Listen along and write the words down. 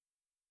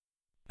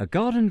A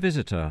garden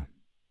visitor.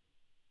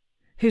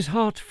 His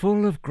heart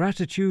full of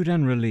gratitude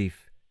and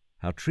relief,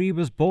 our tree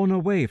was borne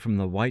away from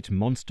the white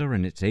monster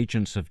and its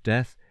agents of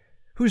death,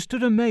 who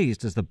stood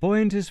amazed as the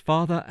boy and his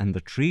father and the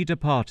tree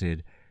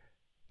departed.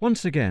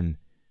 Once again,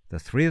 the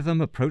three of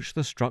them approached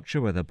the structure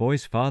where the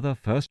boy's father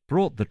first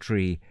brought the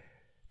tree,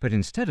 but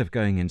instead of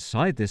going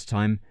inside this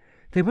time,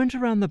 they went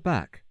around the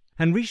back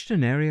and reached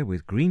an area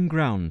with green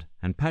ground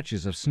and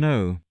patches of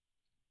snow.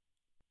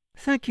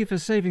 "Thank you for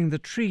saving the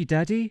tree,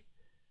 Daddy,"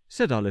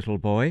 said our little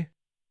boy.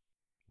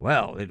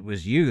 "Well, it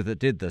was you that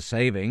did the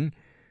saving,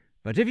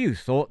 but if you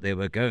thought they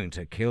were going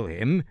to kill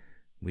him,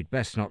 we'd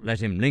best not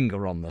let him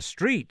linger on the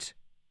street,"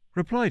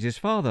 replied his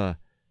father.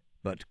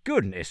 "But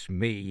goodness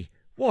me,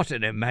 what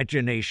an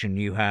imagination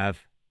you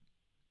have!"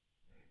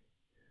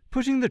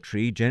 Putting the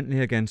tree gently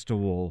against a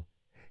wall,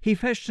 he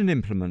fetched an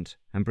implement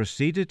and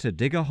proceeded to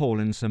dig a hole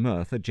in some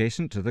earth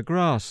adjacent to the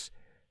grass.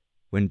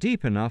 When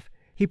deep enough,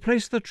 he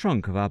placed the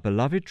trunk of our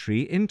beloved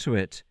tree into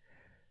it.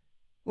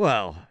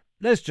 "Well,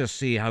 let's just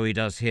see how he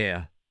does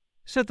here,"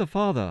 said the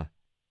father.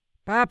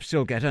 "Perhaps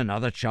he'll get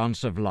another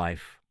chance of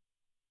life."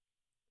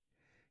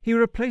 He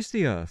replaced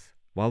the earth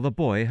while the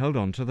boy held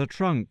on to the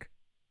trunk,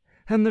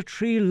 and the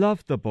tree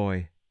loved the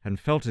boy and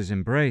felt his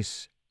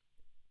embrace.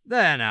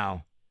 "There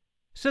now,"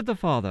 said the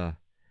father.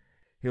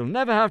 "He'll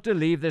never have to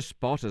leave this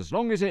spot as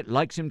long as it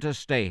likes him to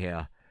stay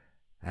here,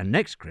 and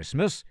next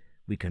Christmas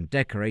we can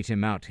decorate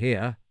him out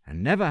here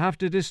and never have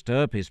to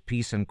disturb his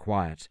peace and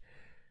quiet.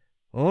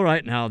 All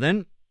right now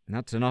then,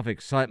 that's enough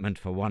excitement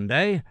for one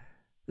day.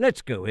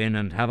 Let's go in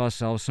and have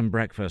ourselves some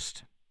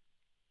breakfast."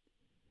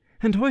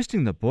 And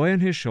hoisting the boy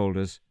on his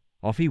shoulders,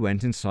 off he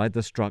went inside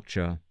the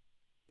structure.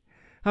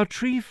 Our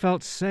tree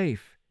felt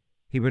safe.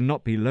 He would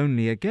not be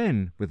lonely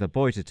again with a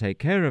boy to take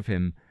care of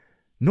him,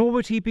 nor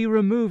would he be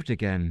removed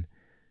again.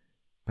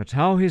 But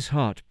how his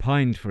heart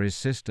pined for his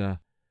sister,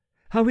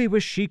 how he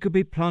wished she could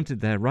be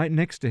planted there right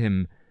next to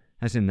him,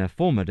 as in their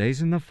former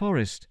days in the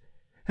forest,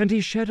 and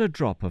he shed a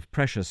drop of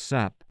precious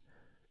sap.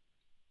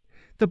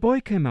 The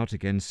boy came out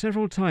again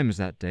several times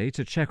that day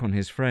to check on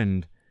his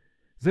friend,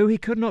 though he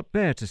could not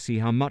bear to see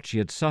how much he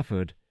had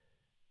suffered.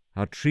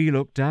 Our tree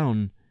looked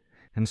down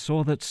and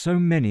saw that so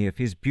many of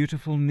his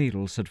beautiful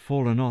needles had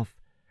fallen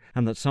off,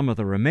 and that some of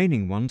the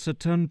remaining ones had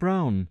turned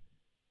brown.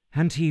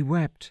 And he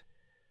wept,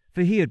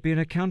 for he had been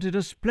accounted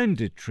a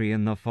splendid tree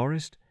in the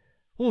forest.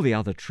 All the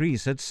other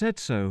trees had said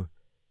so.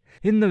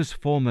 In those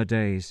former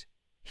days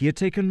he had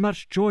taken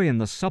much joy in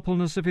the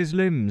suppleness of his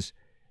limbs,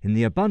 in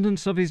the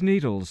abundance of his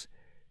needles,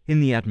 in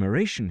the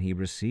admiration he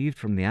received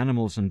from the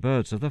animals and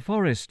birds of the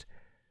forest.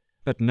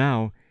 But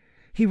now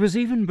he was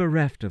even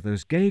bereft of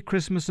those gay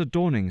Christmas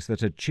adornings that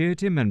had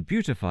cheered him and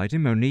beautified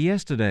him only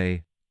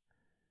yesterday.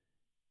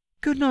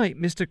 "Good night,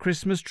 Mr.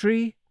 Christmas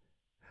Tree,"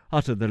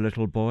 uttered the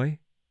little boy,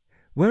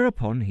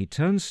 whereupon he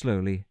turned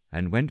slowly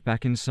and went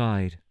back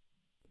inside.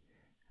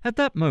 At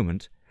that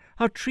moment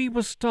our tree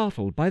was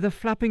startled by the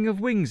flapping of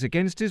wings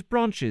against his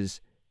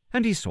branches,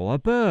 and he saw a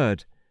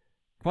bird.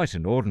 Quite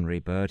an ordinary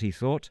bird, he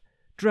thought,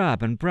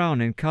 drab and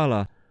brown in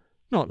colour,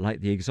 not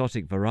like the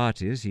exotic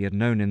varieties he had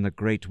known in the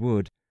great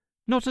wood,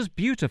 not as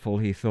beautiful,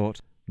 he thought,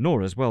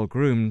 nor as well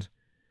groomed.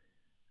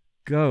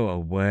 "Go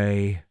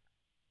away,"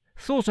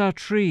 thought our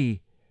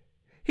tree.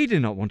 He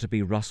did not want to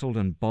be rustled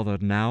and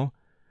bothered now,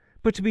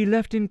 but to be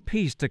left in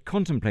peace to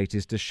contemplate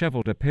his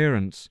dishevelled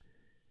appearance,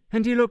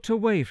 and he looked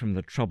away from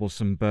the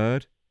troublesome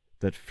bird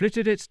that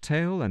flitted its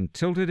tail and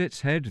tilted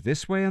its head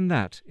this way and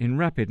that in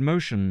rapid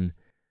motion.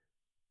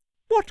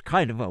 "What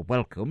kind of a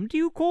welcome do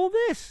you call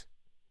this?"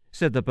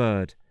 said the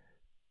bird.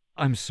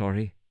 "I'm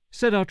sorry,"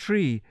 said our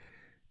tree.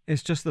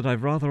 "It's just that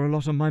I've rather a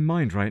lot on my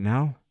mind right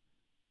now."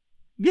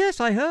 "Yes,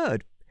 I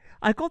heard.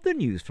 I got the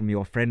news from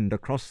your friend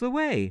across the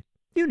way.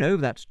 You know,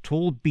 that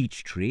tall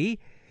beech tree.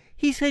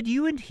 He said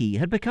you and he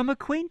had become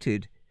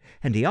acquainted,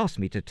 and he asked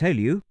me to tell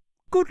you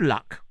good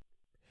luck.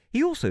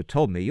 He also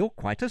told me you're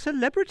quite a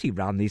celebrity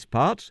round these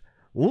parts.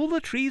 All the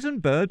trees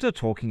and birds are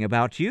talking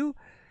about you,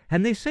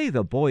 and they say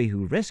the boy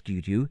who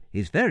rescued you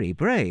is very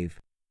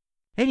brave.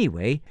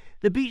 Anyway,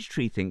 the beech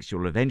tree thinks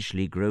you'll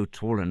eventually grow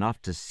tall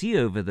enough to see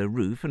over the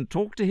roof and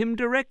talk to him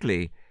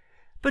directly.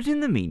 But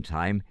in the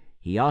meantime,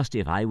 he asked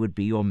if I would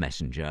be your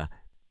messenger.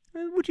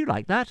 Would you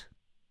like that?"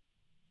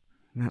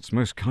 "That's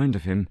most kind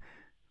of him.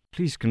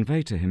 Please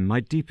convey to him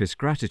my deepest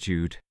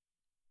gratitude."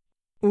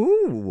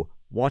 "Ooh,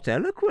 what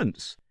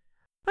eloquence!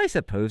 I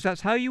suppose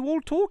that's how you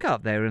all talk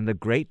out there in the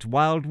great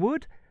wild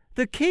wood.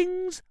 The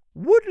king's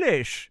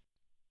woodlish,"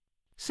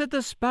 said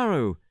the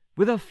sparrow,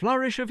 with a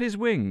flourish of his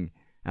wing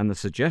and the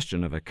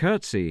suggestion of a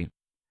curtsy.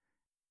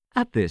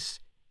 At this,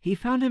 he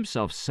found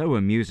himself so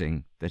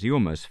amusing that he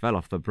almost fell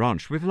off the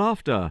branch with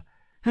laughter,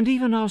 and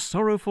even our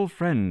sorrowful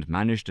friend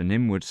managed an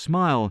inward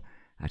smile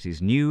at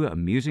his new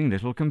amusing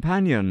little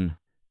companion.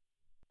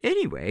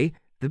 "Anyway,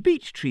 the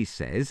beech tree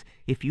says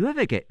if you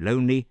ever get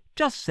lonely,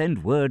 just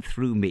send word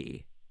through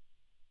me."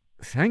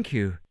 "Thank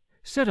you,"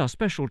 said our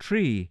special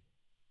tree.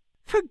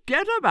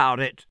 "Forget about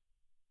it,"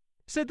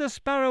 said the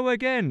sparrow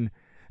again,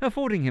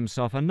 affording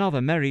himself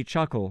another merry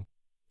chuckle.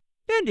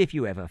 "And if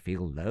you ever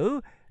feel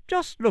low,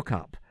 Just look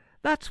up.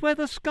 That's where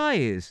the sky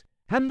is,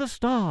 and the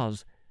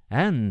stars,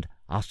 and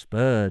us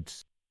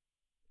birds."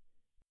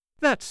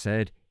 That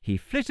said, he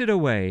flitted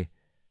away.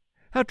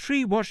 Our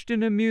tree watched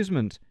in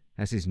amusement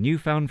as his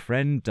newfound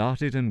friend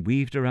darted and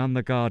weaved around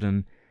the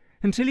garden,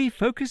 until he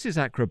focused his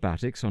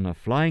acrobatics on a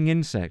flying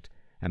insect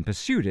and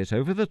pursued it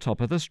over the top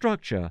of the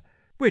structure,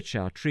 which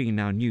our tree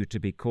now knew to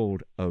be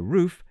called a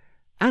roof,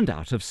 and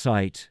out of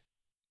sight.